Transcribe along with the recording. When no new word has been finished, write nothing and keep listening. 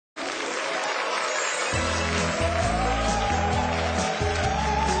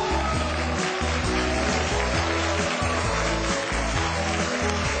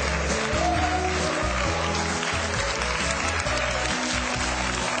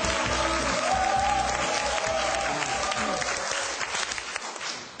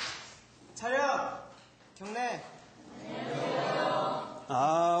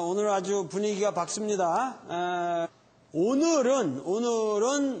아주 분위기가 밝습니다. 오늘은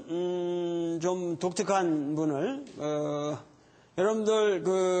좀 독특한 분을 여러분들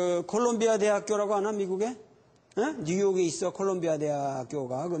그 콜롬비아 대학교라고 하나 미국에? 뉴욕에 있어 콜롬비아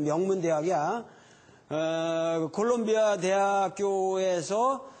대학교가 그 명문 대학이야. 콜롬비아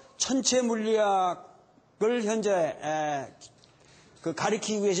대학교에서 천체물리학을 현재 그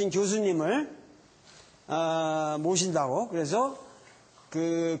가르치고 계신 교수님을 모신다고. 그래서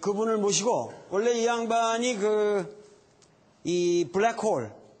그분을 모시고, 원래 이 양반이 이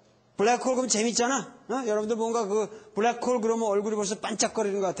블랙홀 그러면 재밌잖아. 여러분들 뭔가 그 블랙홀 그러면 얼굴이 벌써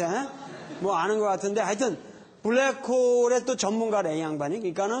반짝거리는 것 같아. 뭐 아는 것 같은데, 하여튼 블랙홀의 또 전문가래, 이 양반이.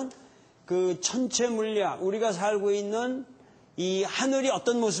 그러니까는 그 천체물리학, 우리가 살고 있는 이 하늘이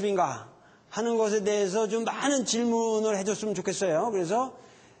어떤 모습인가 하는 것에 대해서 좀 많은 질문을 해줬으면 좋겠어요. 그래서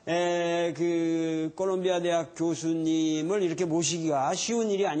그 콜롬비아 대학 교수님을 이렇게 모시기가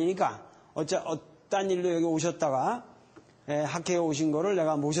쉬운 일이 아니니까 어떤 일로 여기 오셨다가 학회에 오신 거를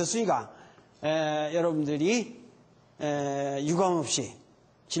내가 모셨으니까 여러분들이 유감없이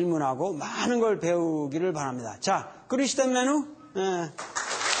질문하고 많은 걸 배우기를 바랍니다. 자, 크리스틴 메뉴.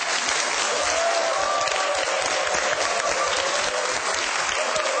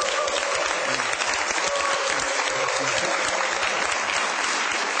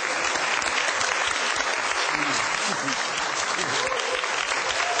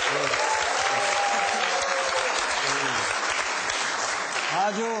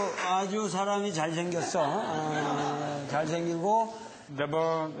 아주 사람이 잘생겼어. 잘생기고.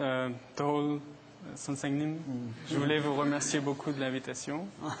 D'abord, drôle, 선생님, je voulais vous remercier beaucoup de l'invitation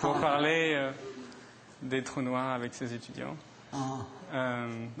pour parler des trous noirs avec ces étudiants.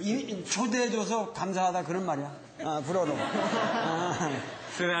 초대해줘서 감사하다 그런 말이야. 불어로.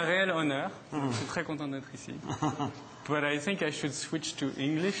 C'est un réel honneur. Je suis très content d'être ici. But I think I should switch to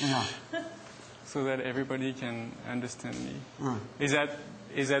English so that everybody can understand me.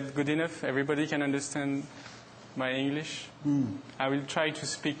 Is that good enough? Everybody can understand my English? I will try to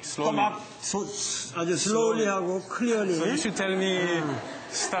speak slowly. 아주 slowly 하고 clearly. So you should tell me,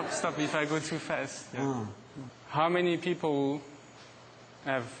 stop if I go too fast. Yeah. How many people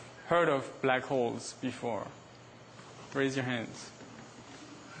have heard of black holes before? Raise your hands.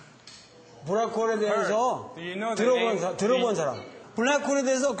 블랙홀에 대해서 들어본 사람. 블랙홀에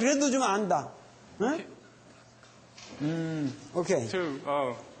대해서 그래도 좀 안다. 네? Okay. Two.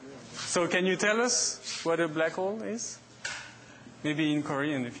 Oh. So can you tell us what a black hole is? Maybe in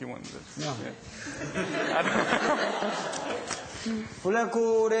Korean if you want. Yeah.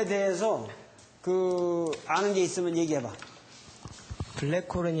 블랙홀에 대해서 아는 게 있으면 얘기해봐.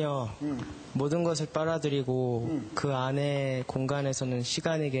 블랙홀은요, 모든 것을 빨아들이고 그 안에 공간에서는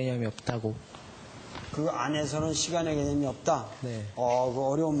시간의 개념이 없다고. 그 안에서는 시간의 개념이 없다? 네. 그거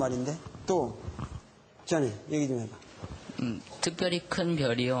어려운 말인데. 또 전에 얘기 좀 해봐. 특별히 큰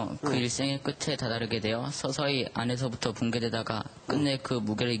별이요, 그 일생의 끝에 다다르게 되어 서서히 안에서부터 붕괴되다가 끝내 그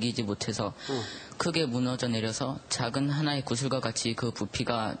무게를 이기지 못해서 크게 무너져 내려서 작은 하나의 구슬과 같이 그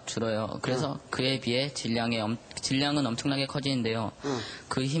부피가 줄어요. 그래서 그에 비해 질량은 엄청나게 커지는데요.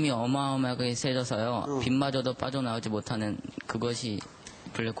 그 힘이 어마어마하게 세져서요, 빛마저도 빠져나오지 못하는 그것이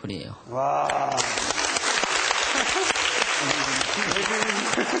블랙홀이에요. 와.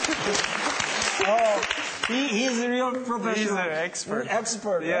 He's a real professional. He's an expert.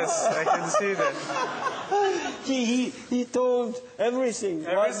 Expert. Yes, I can see that. He told everything.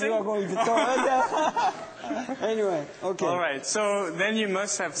 What you are going to talk. Anyway, okay. All right. So then you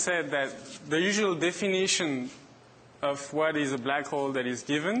must have said that the usual definition of what is a black hole that is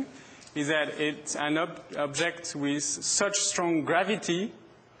given is that it's an object with such strong gravity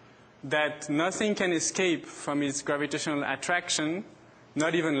that nothing can escape from its gravitational attraction,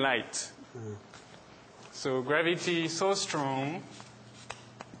 not even light. So gravity is so strong.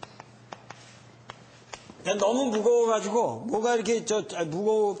 너무 무거워가지고 뭐가 이렇게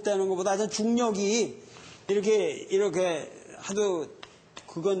무겁다는 것보다 중력이 이렇게 하도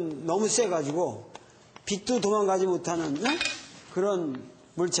그건 너무 세가지고 빛도 도망가지 못하는 그런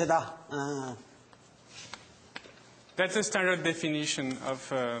물체다. That's a standard definition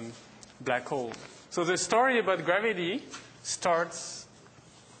of black hole. So the story about gravity starts,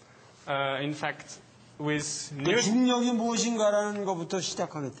 in fact, with 중력이 무엇인가라는 것부터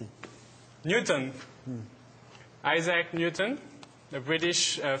시작하겠대. Newton. Isaac Newton, a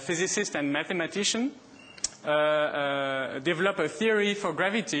British physicist and mathematician, developed a theory for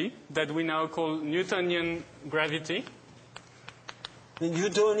gravity that we now call Newtonian gravity.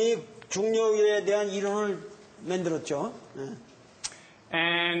 뉴턴이 중력에 대한 이론을 만들었죠.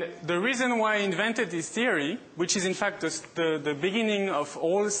 And the reason why I invented this theory, which is in fact the beginning of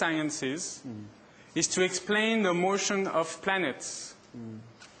all sciences, is to explain the motion of planets.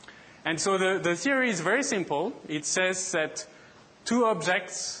 And so the theory is very simple. It says that two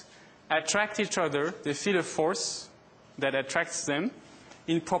objects attract each other. They feel a force that attracts them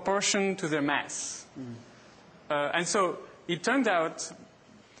in proportion to their mass. And so it turned out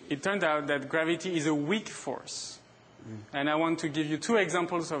that gravity is a weak force. And I want to give you two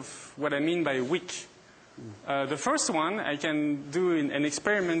examples of what I mean by weak. The first one, I can do an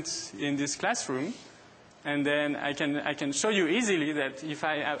experiment in this classroom, and then I can show you easily that if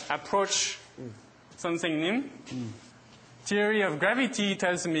I approach something new, theory of gravity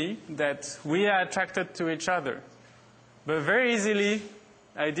tells me that we are attracted to each other. But very easily,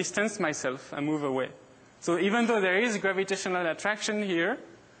 I distance myself and move away. So even though there is gravitational attraction here,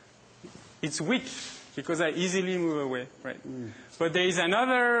 it's weak because I easily move away, right? But there is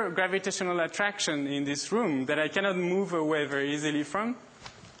another gravitational attraction in this room that I cannot move away very easily from.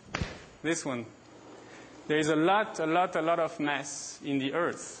 This one. There is a lot of mass in the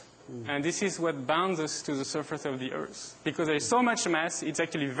Earth. And this is what binds us to the surface of the Earth. Because there is so much mass, it's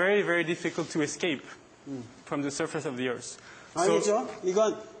actually very, very difficult to escape from the surface of the Earth. 알겠죠?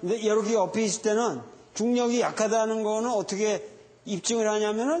 이건 이렇게 옆에 있을 때는 중력이 약하다는 거는 어떻게 입증을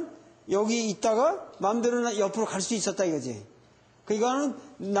하냐면은 여기 있다가 마음대로 옆으로 갈 수 있었다 이거지. 그러니까는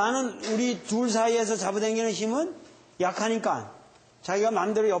나는 우리 둘 사이에서 잡아당기는 힘은 약하니까 자기가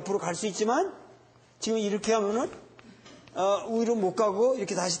마음대로 옆으로 갈 수 있지만 지금 이렇게 하면은 위로 못 가고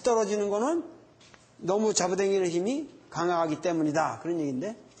이렇게 다시 떨어지는 거는 너무 잡아당기는 힘이 강하기 때문이다. 그런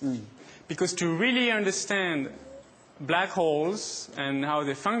얘기인데. Because to really understand black holes and how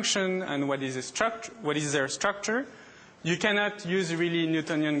they function and what is their structure, you cannot use really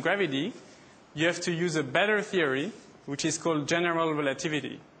Newtonian gravity. You have to use a better theory, which is called general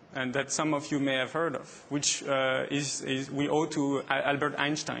relativity, and that some of you may have heard of, which we owe to Albert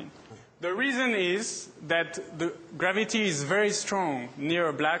Einstein. The reason is that the gravity is very strong near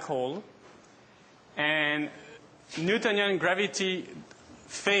a black hole, and Newtonian gravity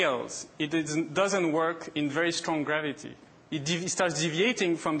fails. It doesn't work in very strong gravity. It starts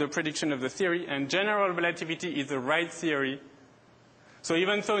deviating from the prediction of the theory, and general relativity is the right theory. So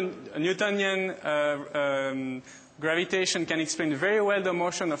even though Newtonian gravitation can explain very well the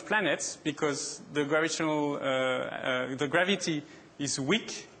motion of planets, because the gravity is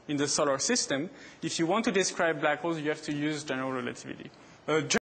weak in the solar system, if you want to describe black holes, you have to use general relativity.